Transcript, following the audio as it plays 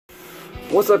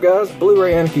What's up, guys?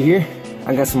 Blu-Ray Anarchy here.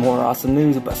 I got some more awesome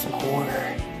news about some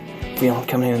horror film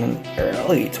coming in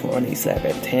early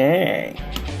 2017.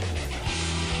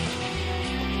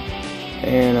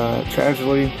 And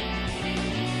tragically,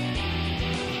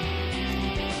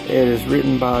 it is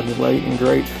written by the late and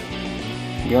great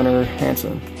Gunnar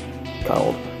Hansen,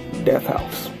 called Death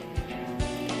House.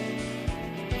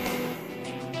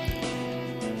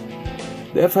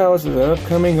 Death House is an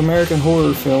upcoming American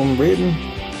horror film written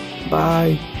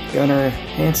by Gunnar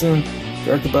Hansen,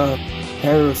 directed by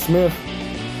Harold Smith.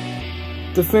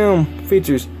 The film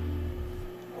features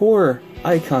horror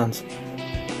icons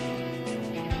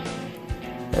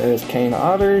as Kane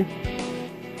Otter,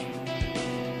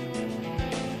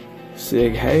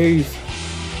 Sig Hayes,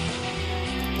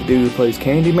 the dude who plays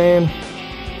Candyman,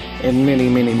 and many,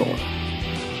 many more.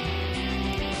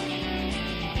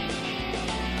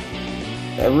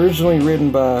 Originally written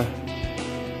by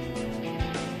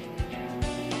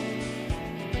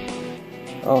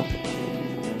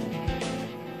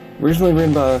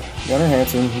Gunnar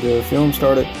Hansen, the film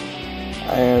started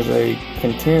as a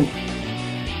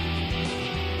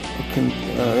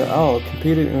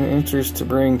competed in interest to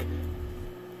bring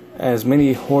as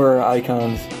many horror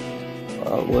icons,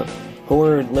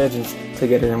 horror legends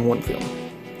together in one film.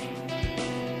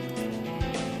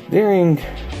 During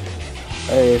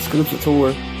a Scoops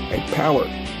tour, a power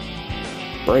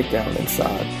breakdown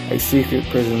inside a secret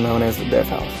prison known as the Death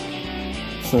House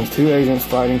sends two agents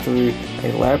fighting through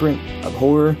a labyrinth of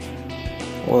horror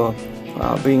while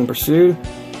being pursued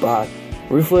by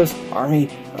ruthless army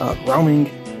of roaming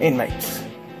inmates.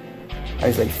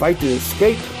 As they fight to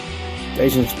escape, the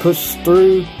agents push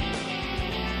through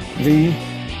the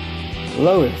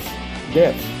lowest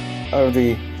depths of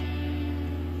the,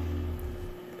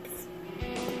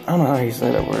 I don't know how you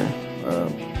say that word,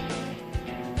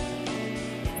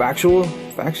 faxi?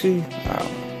 I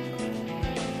don't know.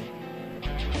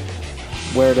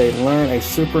 Where they learn a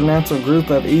supernatural group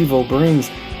of evil brings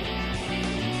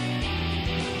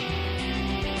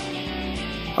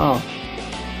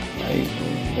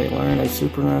they learn a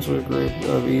supernatural group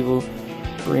of evil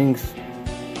brings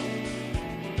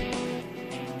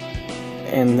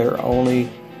and their only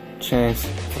chance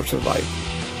for survival.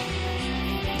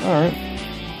 Alright.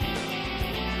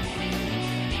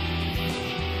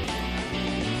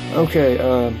 Okay,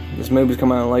 this movie's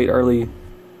come out early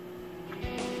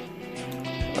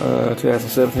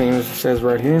 2017, as it says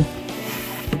right here.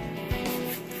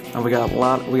 And we got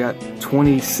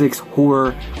 26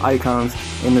 horror icons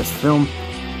in this film.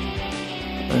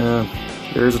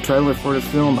 There is a trailer for this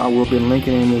film. I will be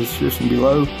linking in the description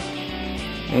below.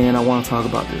 And I want to talk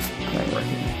about this thing right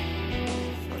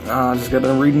here. I just got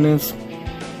done reading this.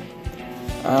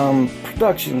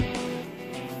 Production.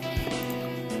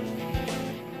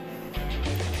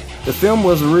 The film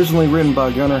was originally written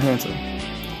by Gunnar Hansen,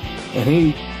 and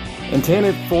he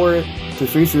intended for it to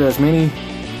feature as many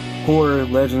horror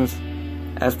legends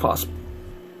as possible.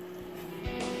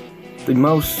 The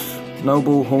most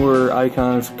notable horror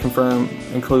icons confirmed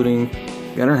including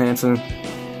Gunnar Hansen,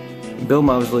 Bill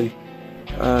Moseley,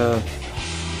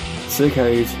 Sig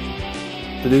Hayes,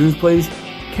 the dude who plays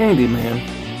Candyman,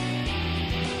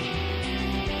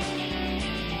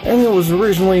 and it was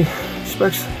originally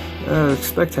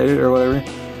expected or whatever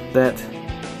that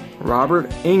Robert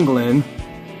Englund,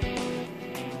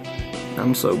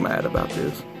 I'm so mad about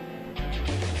this.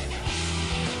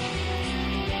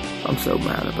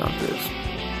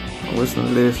 Listen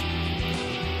to this.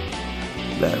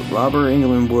 That Robert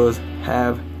Englund was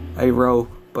have a role,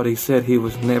 but he said he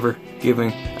was never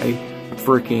given a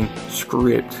freaking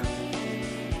script.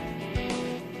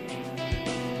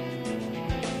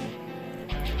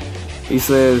 He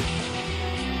said,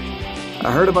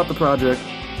 I heard about the project.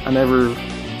 I never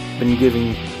been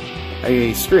given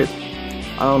a script.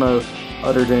 I don't know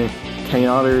other than Kane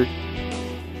Otter,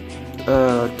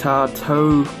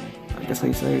 Tato, I guess how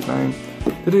you say his name,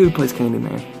 the dude who plays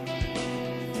Candyman,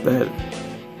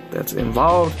 that's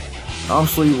involved,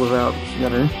 obviously without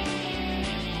Gunnar.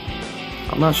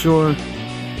 I'm not sure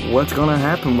what's gonna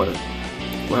happen with it.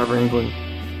 Whatever England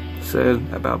said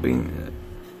about being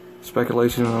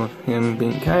speculation of him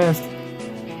being cast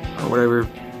or whatever,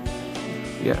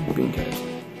 yeah, being cast.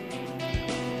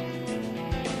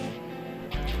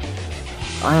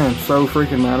 I am so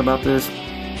freaking mad about this.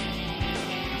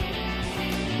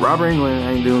 Robert Englund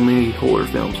ain't doing many horror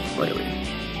films lately.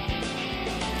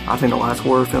 I think the last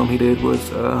horror film he did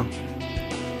was,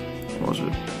 what was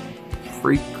it?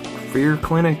 Fear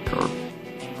Clinic, or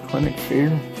Clinic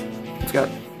Fear? It's got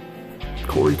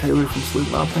Corey Taylor from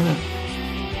Slipknot in it.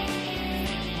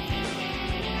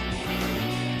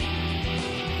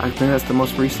 I think that's the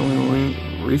most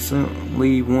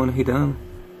recently one he done.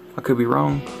 I could be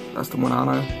wrong. That's the one I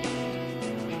know.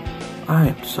 I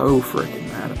am so freaking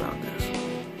mad about this.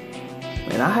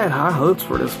 Man, I had high hopes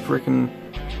for this freaking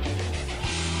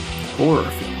horror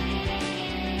film.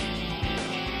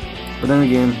 But then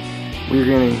again, we're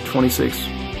getting 26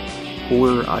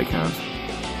 horror icons.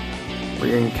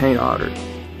 We're getting Kane Otter.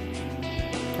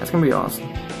 That's gonna be awesome.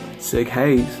 Sig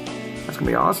Hayes. That's gonna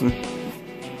be awesome.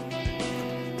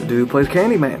 The dude who plays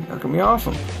Candyman. That's gonna be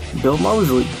awesome. Bill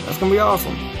Moseley. That's gonna be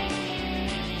awesome.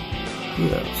 Who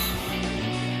else?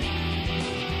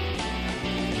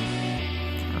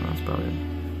 That's probably it.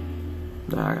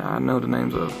 I know the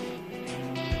names of.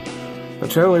 The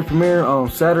trailer premiere on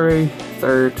Saturday,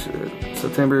 3rd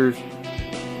September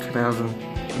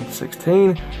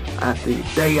 2016 at the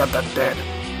Day of the Dead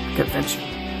convention.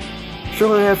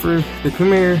 Shortly after the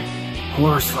premiere,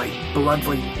 Horror Slate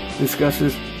bluntly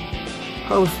discusses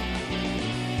host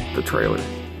the trailer.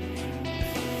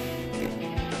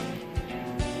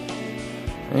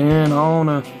 And on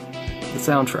the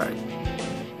soundtrack.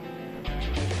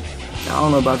 I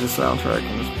don't know about the soundtrack.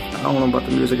 I don't know about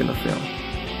the music in the film.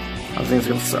 I think it's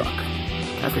gonna suck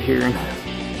after hearing this.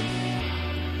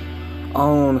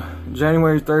 On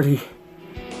January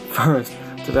 31st,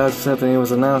 2017, it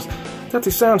was announced that the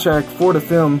soundtrack for the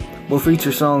film will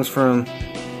feature songs from,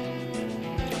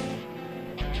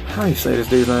 how do you say this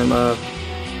dude's name?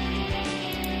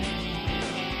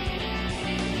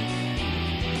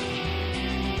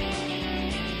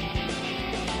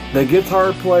 The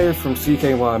guitar player from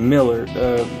CKY, Miller,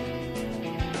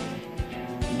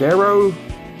 Darren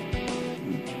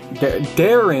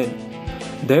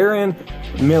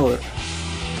Miller.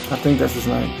 I think that's his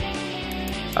name.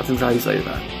 I think that's how you say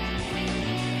that.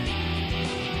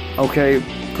 Okay,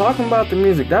 talking about the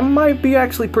music, that might be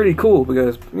actually pretty cool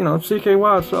because, you know,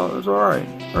 CKY, it's alright.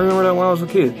 I remember that when I was a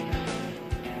kid.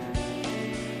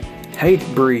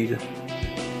 Hatebreed.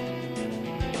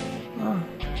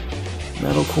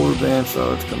 Metalcore band,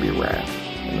 so it's gonna be rap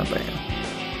in the band.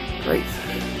 Great.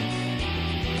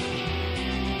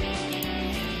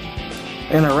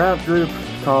 And a rap group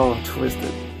called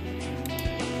Twisted.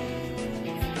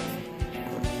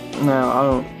 Now, I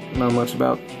don't know much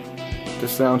about the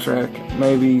soundtrack.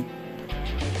 Maybe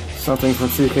something from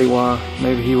CKY.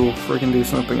 Maybe he will freaking do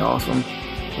something awesome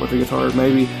with the guitar.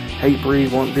 Maybe Hatebreed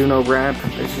won't do no rap.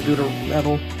 They should do the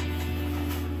metal.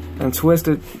 And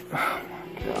Twisted, oh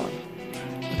my god,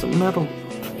 it's a metal.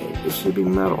 It should be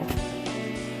metal.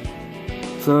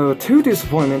 So 2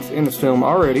 disappointments in this film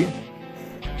already.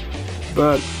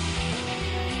 But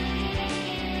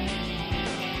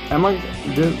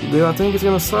do I think it's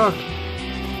gonna suck?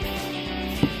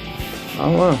 I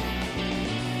don't know.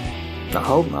 I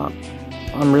hope not.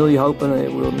 I'm really hoping it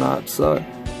will not suck.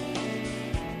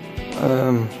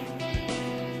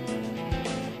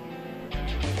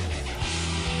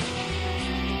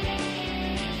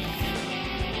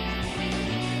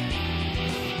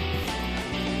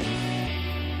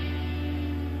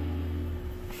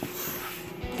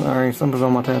 Sorry, something's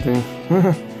on my tattoo.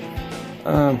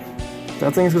 Do I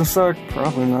think it's gonna suck?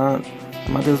 Probably not.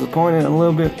 Am I disappointed a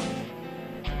little bit?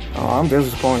 Oh, I'm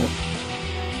disappointed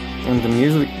in the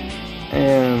music,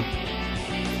 and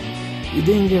you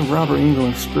didn't get Robert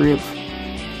Englund's script,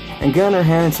 and Gunnar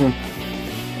Hansen.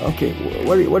 Okay,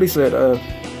 what he said?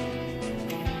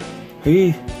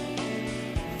 He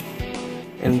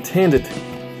intended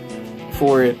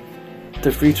for it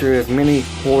to feature as many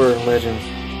horror legends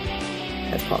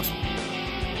as possible.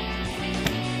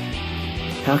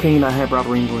 How can you not have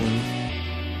Robert Englund in this?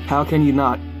 How can you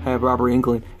not have Robert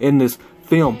Englund in this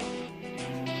film?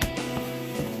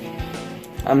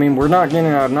 I mean, we're not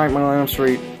getting a Nightmare on Elm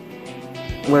Street,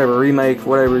 whatever, remake,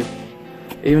 whatever.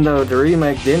 Even though the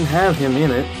remake didn't have him in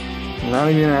it, not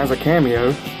even as a cameo,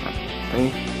 I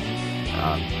think.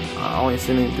 I only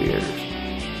seen it in theaters.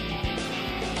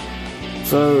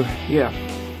 So, yeah.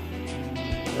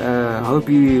 I hope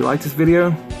you like this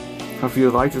video. Hope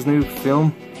you like this new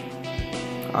film.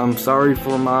 I'm sorry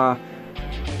for my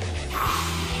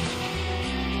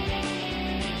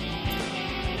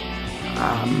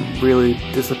I'm really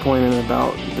disappointed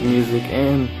about the music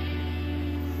and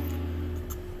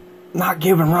not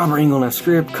giving Robert Englund a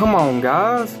script. Come on,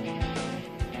 guys.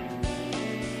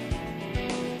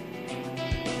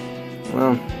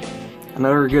 Well,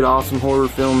 another good, awesome horror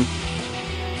film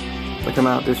that come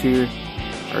out this year,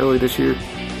 early this year.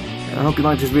 And I hope you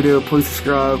like this video. Please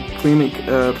subscribe.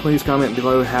 Please comment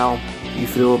below how you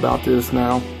feel about this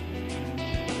now,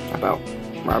 about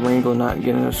Robert Englund not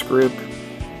getting a script.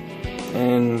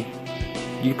 And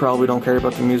you probably don't care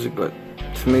about the music, but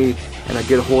to me in a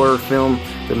good horror film.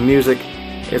 The music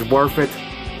is worth it.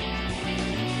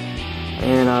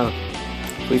 And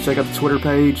please check out the Twitter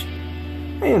page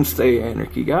and stay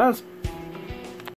anarchy, guys.